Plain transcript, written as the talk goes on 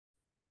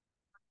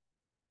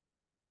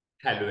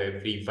Hello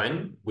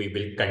everyone, we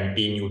will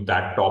continue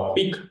the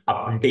topic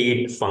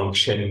update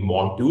function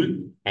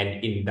module,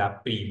 and in the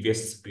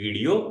previous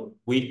video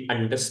we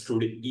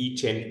understood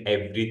each and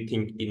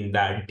everything in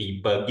the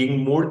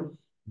debugging mode,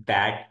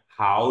 that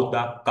how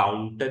the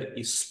counter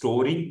is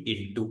storing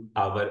into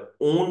our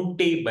own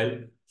table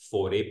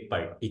for a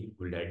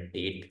particular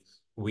date.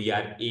 We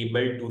are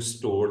able to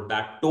store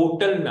the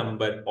total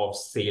number of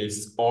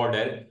sales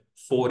order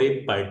for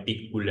a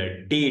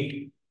particular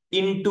date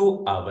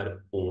into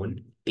our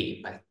own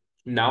table.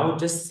 Now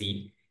just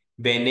see,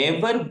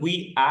 whenever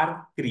we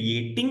are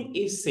creating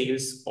a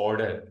sales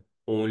order,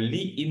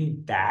 only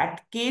in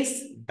that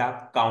case,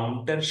 the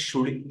counter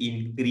should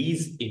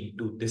increase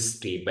into this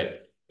table.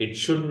 It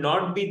should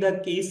not be the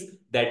case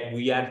that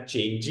we are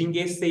changing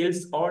a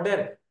sales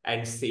order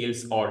and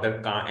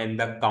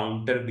the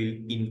counter will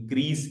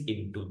increase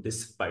into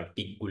this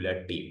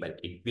particular table.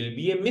 It will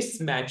be a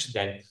mismatch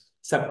then.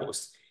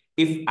 Suppose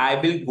if I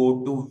will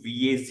go to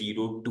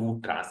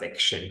VA02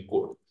 transaction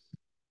code,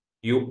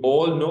 you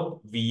all know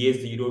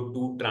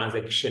VA02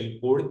 transaction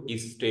code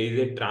is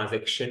a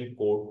transaction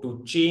code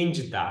to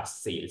change the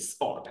sales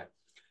order.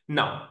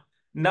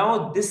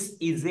 Now this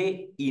is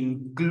a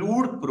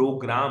include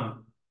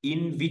program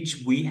in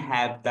which we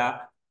have the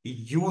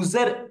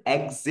user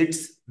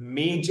exits,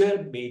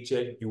 major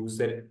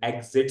user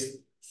exits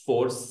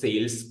for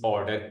sales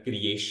order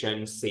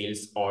creation,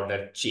 sales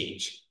order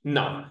change.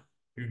 Now,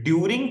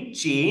 during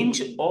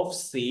change of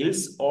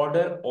sales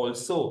order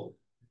also,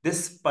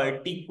 this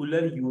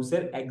particular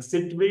user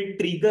exit will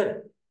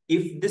trigger.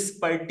 If this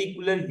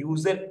particular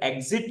user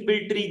exit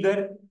will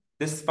trigger,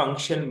 this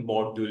function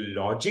module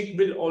logic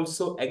will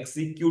also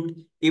execute.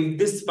 If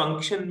this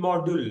function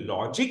module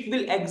logic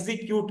will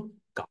execute,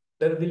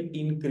 counter will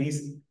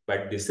increase.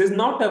 But this is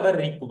not our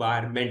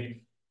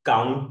requirement.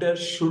 Counter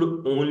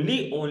should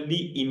only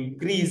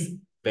increase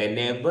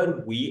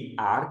whenever we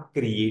are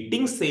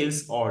creating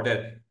sales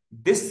order.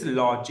 This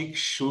logic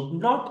should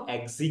not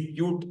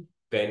execute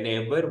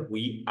whenever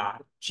we are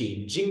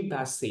changing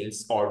the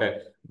sales order.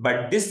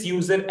 But this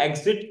user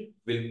exit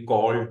will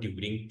call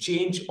during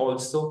change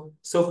also.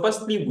 So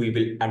firstly, we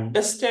will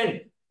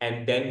understand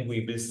and then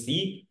we will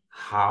see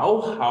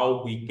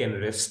how we can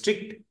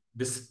restrict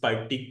this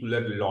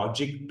particular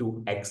logic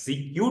to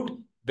execute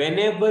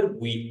whenever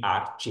we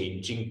are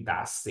changing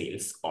the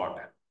sales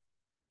order.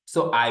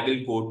 So I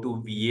will go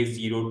to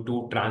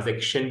VA02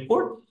 transaction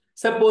code.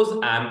 Suppose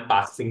I am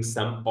passing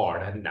some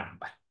order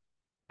number.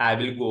 I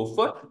will go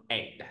for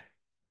enter.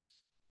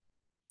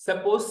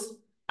 Suppose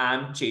I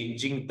am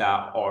changing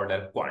the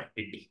order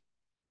quantity.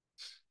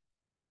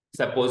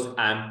 Suppose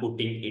I am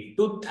putting it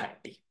to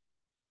 30.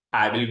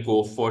 I will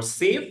go for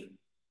save.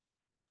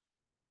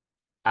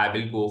 I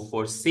will go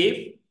for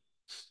save.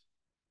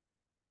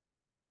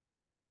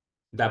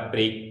 The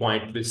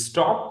breakpoint will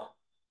stop.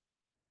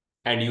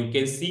 And you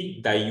can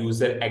see the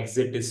user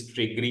exit is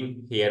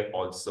triggering here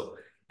also.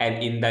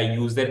 And in the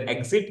user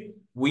exit,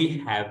 we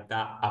have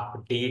the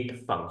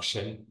update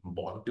function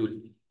module.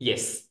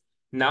 Yes.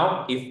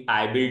 Now, if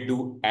I will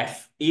do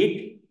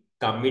F8,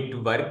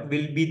 commit work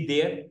will be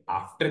there.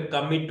 After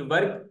commit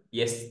work,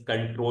 yes,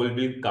 control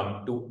will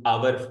come to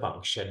our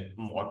function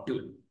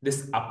module,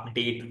 this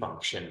update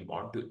function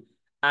module.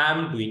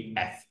 I'm doing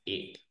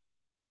F8.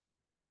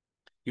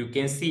 You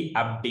can see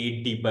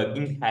update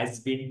debugging has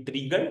been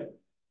triggered.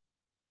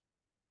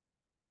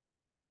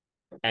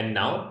 And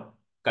now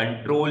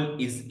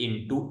control is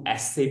into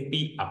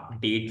SAP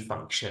update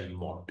function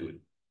module.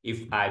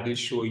 If I will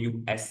show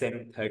you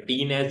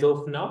SM13 as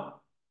of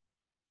now,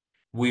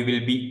 we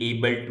will be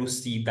able to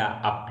see the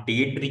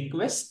update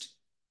request.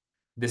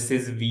 This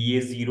is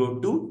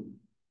VA02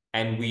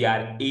 and we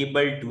are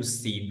able to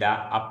see the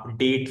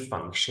update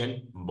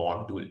function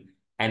module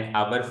and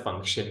our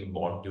function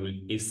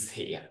module is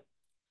here.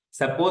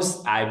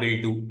 Suppose I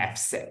will do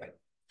F7.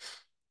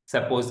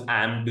 Suppose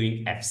I am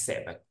doing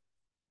F7.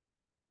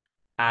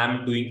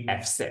 I'm doing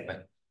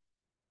F7.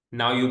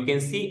 Now you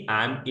can see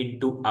I'm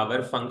into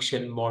our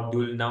function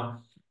module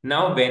now.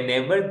 Now,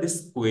 whenever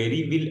this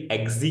query will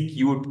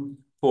execute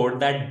for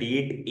the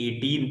date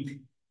 18th,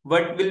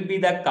 what will be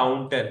the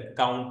counter?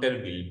 Counter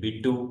will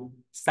be 2.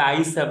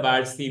 Psi sub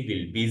RC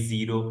will be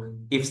 0.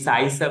 If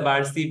psi sub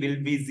RC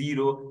will be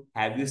 0,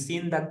 have you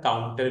seen the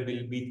counter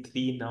will be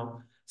 3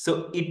 now?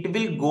 So it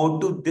will go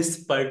to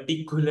this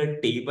particular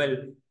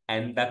table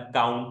and the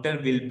counter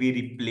will be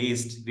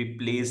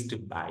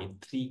replaced by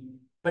 3.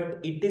 But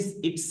it is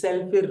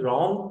itself a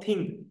wrong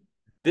thing.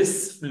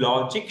 This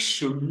logic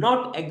should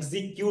not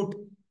execute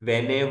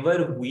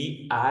whenever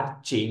we are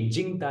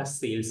changing the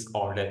sales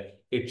order.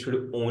 It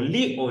should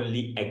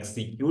only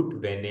execute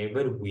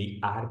whenever we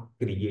are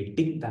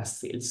creating the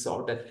sales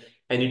order.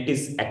 And it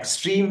is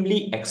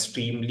extremely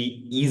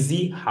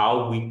easy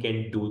how we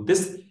can do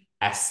this.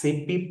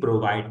 SAP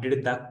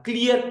provided the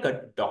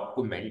clear-cut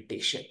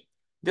documentation.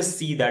 Just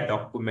see the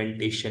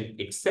documentation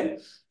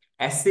itself.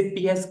 SAP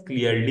has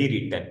clearly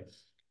written,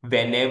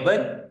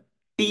 whenever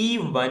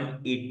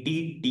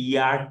T180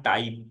 TR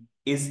type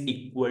is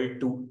equal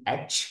to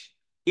H,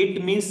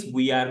 it means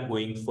we are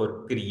going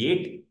for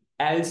create,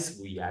 else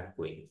we are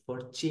going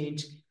for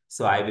change.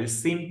 So I will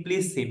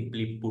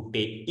simply put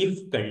a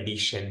if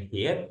condition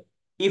here.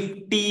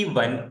 If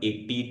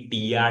T180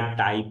 TR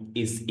type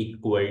is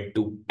equal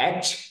to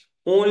H,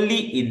 only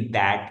in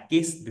that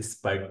case, this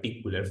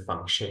particular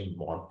function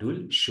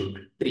module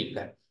should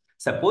trigger.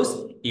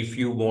 Suppose if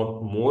you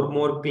want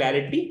more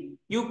clarity,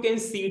 you can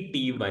see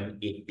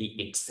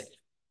T180 itself.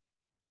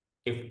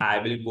 If I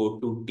will go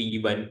to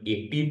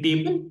T180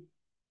 table,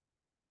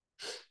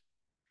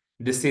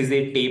 this is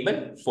a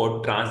table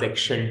for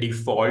transaction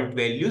default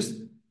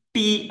values,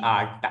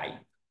 TR type.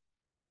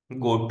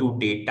 Go to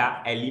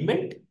data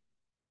element.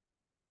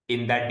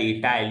 In that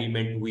data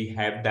element, we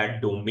have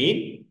that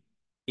domain.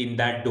 In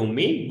that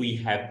domain, we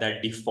have the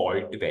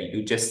default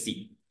value. Just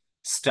see.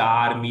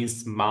 Star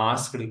means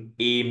masked,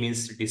 A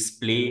means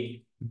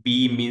display,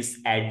 B means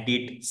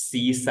edit,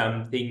 C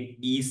something,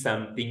 E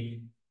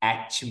something,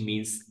 H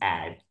means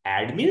add.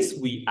 Add means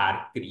we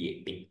are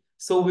creating.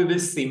 So we will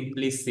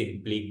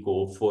simply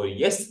go for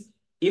yes.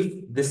 If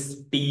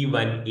this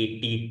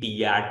T180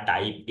 TR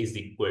type is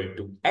equal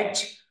to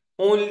H,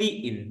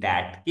 only in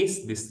that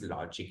case, this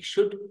logic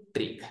should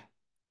trigger.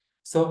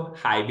 So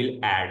I will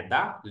add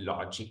the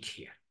logic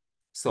here.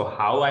 So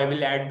how I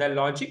will add the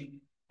logic?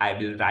 I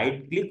will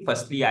right click.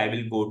 Firstly, I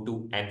will go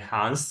to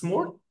enhance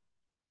mode.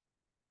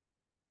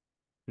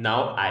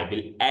 Now I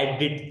will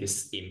edit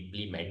this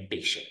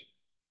implementation.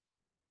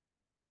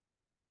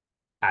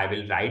 I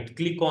will right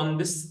click on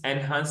this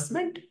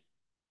enhancement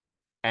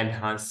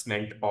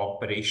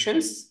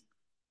operations,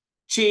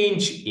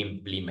 change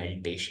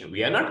implementation.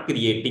 We are not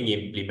creating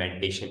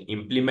implementation.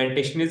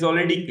 Implementation is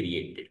already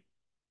created.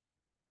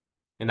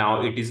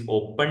 Now it is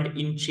opened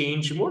in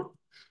change mode.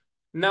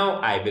 Now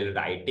I will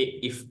write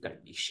a if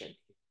condition.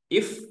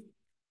 If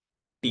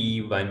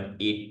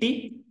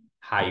T180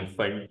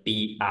 hyphen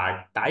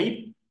TR type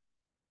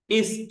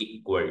is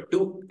equal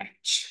to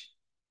H.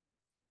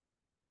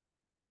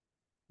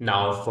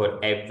 Now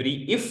for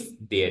every if,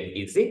 there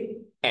is a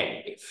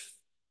end if.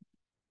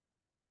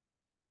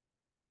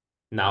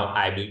 Now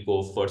I will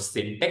go for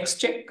syntax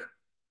check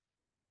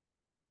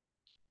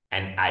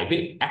and I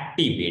will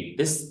activate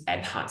this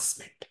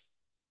enhancement.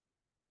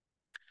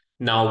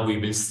 Now we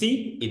will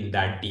see in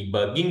that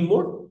debugging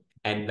mode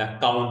and the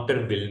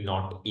counter will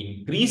not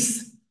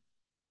increase.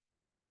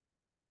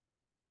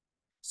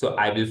 So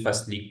I will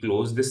firstly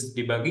close this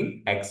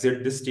debugging,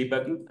 exit this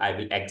debugging. I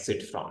will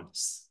exit from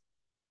this.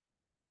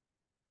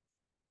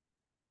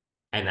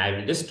 And I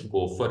will just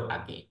go for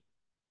again.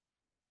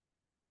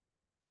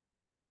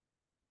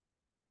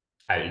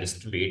 I will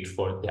just wait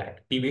for the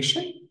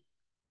activation.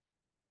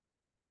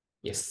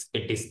 Yes,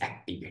 it is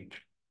activated.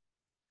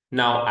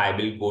 Now I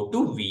will go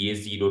to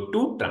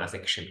VA02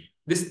 transaction.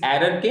 This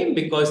error came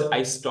because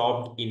I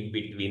stopped in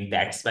between.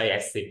 That's why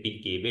SAP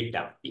gave a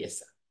dump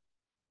PSR.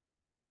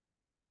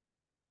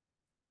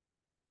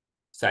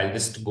 So I'll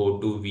just go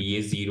to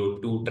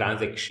VA02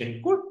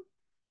 transaction code.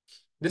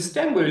 This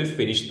time we will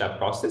finish the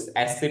process.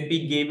 SAP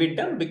gave it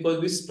dump because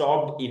we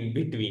stopped in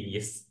between.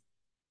 Yes.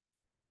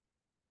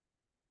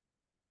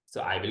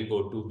 So I will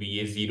go to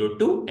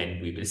VA02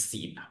 and we will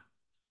see now.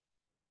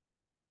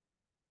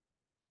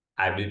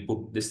 I will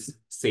put this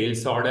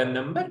sales order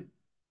number.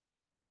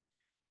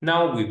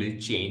 Now we will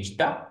change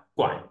the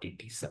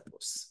quantity,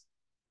 suppose.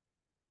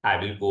 I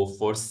will go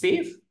for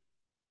save.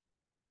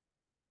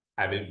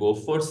 I will go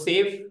for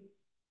save.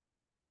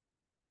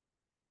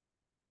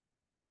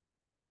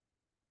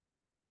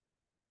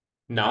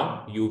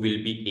 Now you will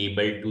be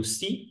able to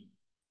see.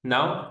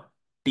 Now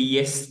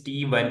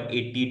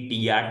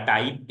TST180TR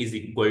type is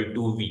equal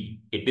to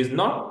V. It is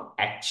not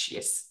H,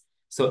 yes.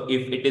 So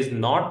if it is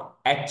not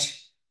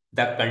H,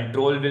 the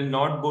control will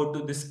not go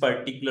to this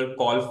particular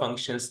call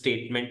function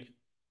statement.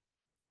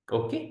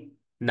 Okay.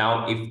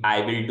 Now if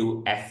I will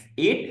do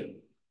F8,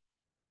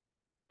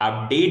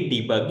 update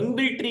debugging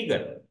will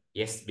trigger.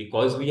 Yes,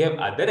 because we have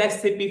other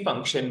SAP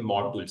function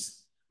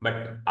modules,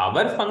 but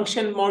our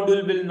function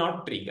module will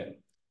not trigger.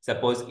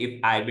 Suppose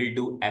if I will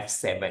do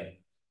F7,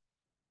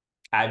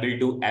 I will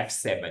do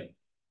F7.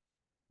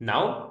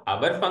 Now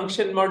our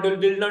function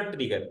module will not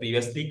trigger.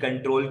 Previously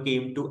control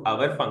came to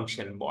our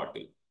function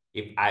module.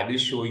 If I will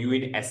show you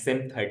in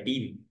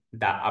SM13,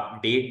 the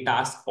update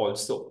task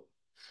also.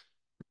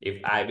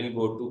 If I will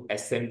go to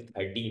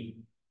SM13,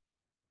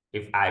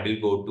 if I will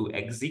go to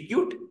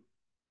execute,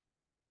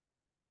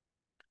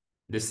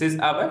 this is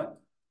our.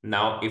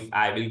 Now if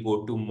I will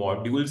go to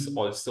modules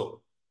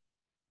also,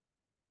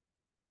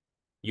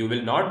 you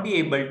will not be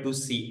able to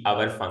see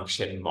our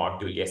function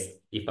module. Yes,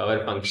 if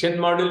our function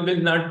module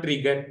will not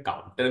trigger,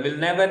 counter will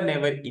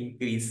never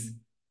increase.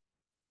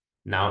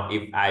 Now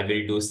if I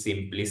will do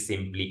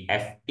simply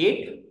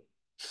F8,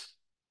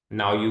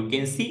 now you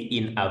can see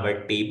in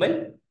our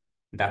table,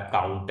 the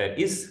counter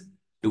is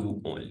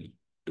 2 only,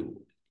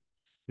 2.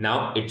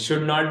 Now it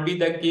should not be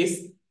the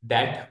case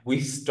that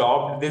we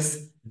stopped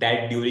this,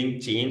 that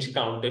during change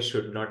counter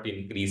should not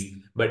increase,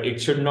 but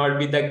it should not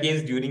be the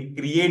case during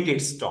create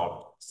it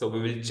stopped. So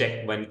we will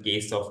check one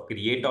case of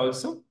create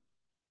also.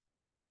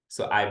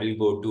 So I will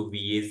go to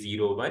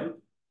VA01.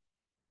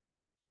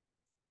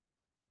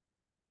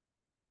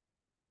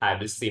 I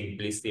will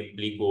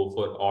simply go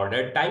for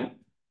order type.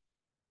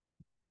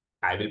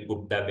 I will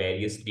put the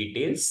various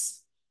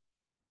details.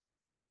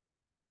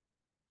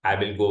 I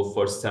will go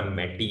for some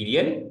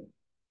material,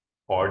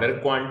 order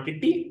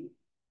quantity,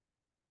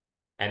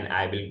 and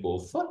I will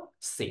go for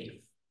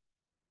save.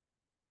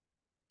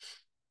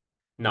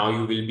 Now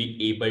you will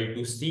be able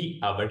to see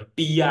our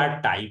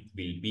TR type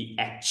will be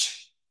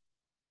H.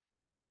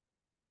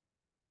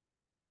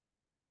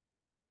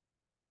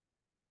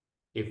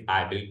 If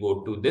I will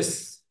go to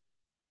this,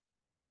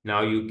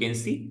 now you can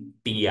see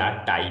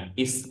TR type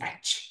is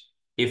H.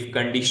 If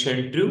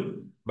condition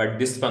true, but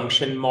this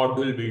function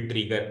module will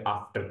trigger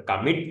after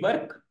commit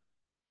work,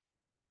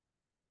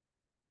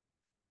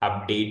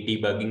 update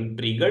debugging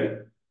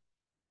triggered.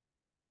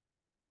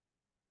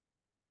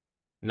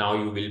 Now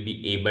you will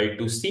be able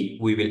to see,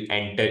 we will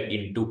enter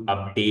into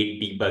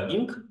update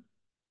debugging.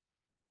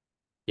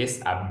 Yes,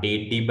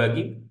 update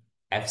debugging,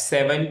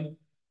 F7,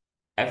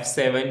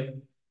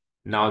 F7.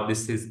 Now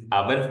this is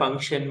our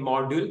function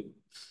module.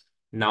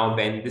 Now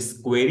when this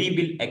query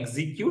will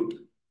execute,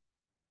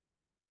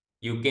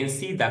 you can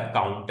see the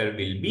counter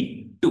will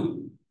be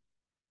 2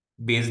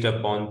 based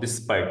upon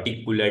this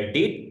particular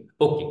date.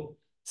 Okay,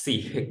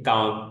 see,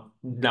 count.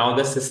 Now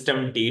the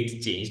system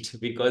date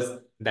changed because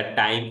the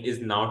time is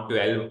now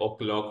 12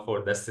 o'clock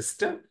for the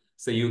system.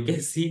 So you can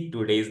see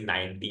today's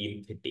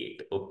 19th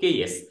date. Okay,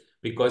 yes,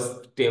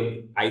 because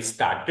I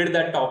started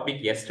the topic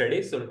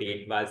yesterday. So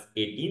date was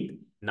 18th.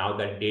 Now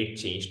the date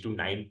changed to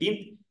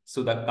 19th.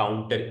 So the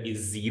counter is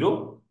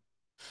 0.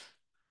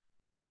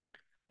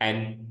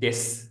 And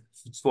this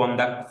from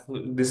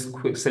this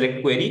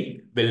select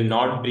query will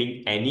not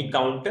bring any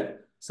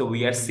counter. So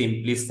we are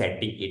simply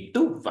setting it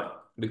to 1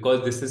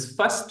 because this is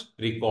first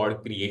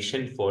record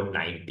creation for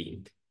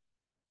 19th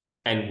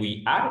and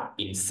we are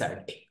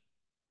inserting.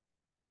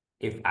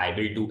 If I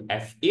will do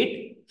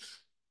F8,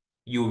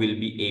 you will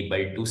be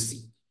able to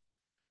see.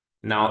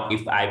 Now,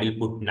 if I will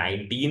put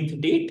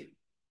 19th date,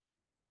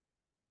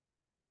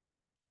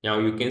 now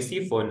you can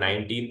see for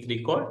 19th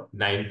record,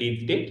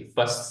 19th date,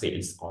 first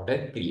sales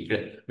order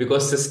created.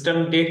 Because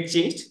system date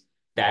changed,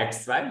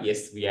 that's why,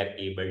 yes, we are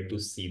able to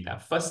see the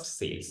first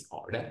sales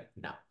order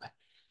number.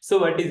 So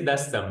what is the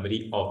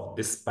summary of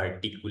this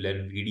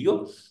particular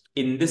video?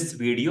 In this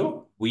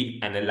video, we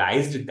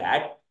analyzed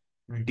that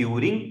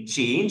during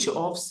change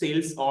of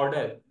sales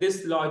order,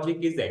 this logic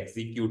is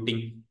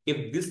executing.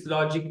 If this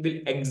logic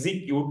will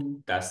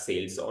execute, the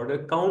sales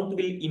order count will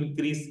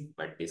increase.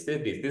 But this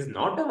is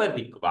not our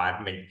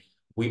requirement.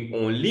 We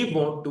only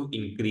want to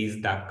increase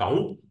the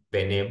count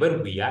whenever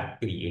we are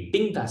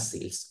creating the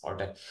sales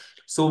order.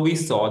 So we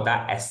saw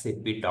the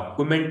SAP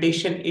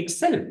documentation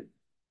itself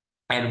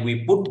and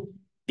we put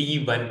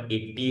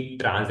T180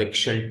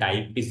 transaction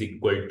type is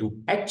equal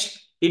to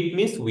H. It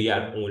means we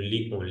are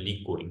only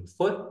going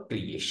for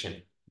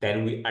creation.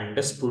 Then we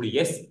understood,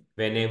 yes,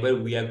 whenever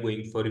we are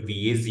going for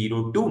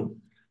VA02,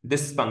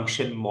 this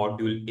function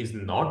module is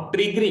not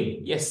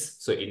triggering. Yes,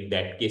 so in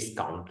that case,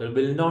 counter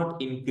will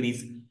not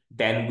increase.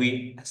 Then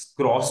we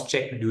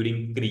cross-check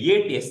during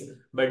create, yes,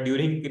 but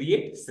during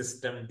create,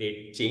 system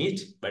date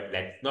changed, but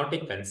that's not a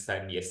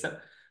concern, yes, sir.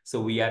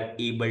 So we are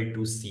able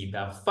to see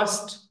the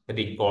first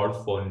record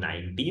for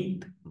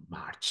 19th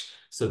March.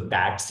 So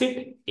that's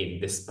it in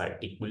this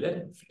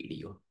particular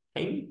video.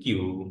 Thank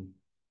you.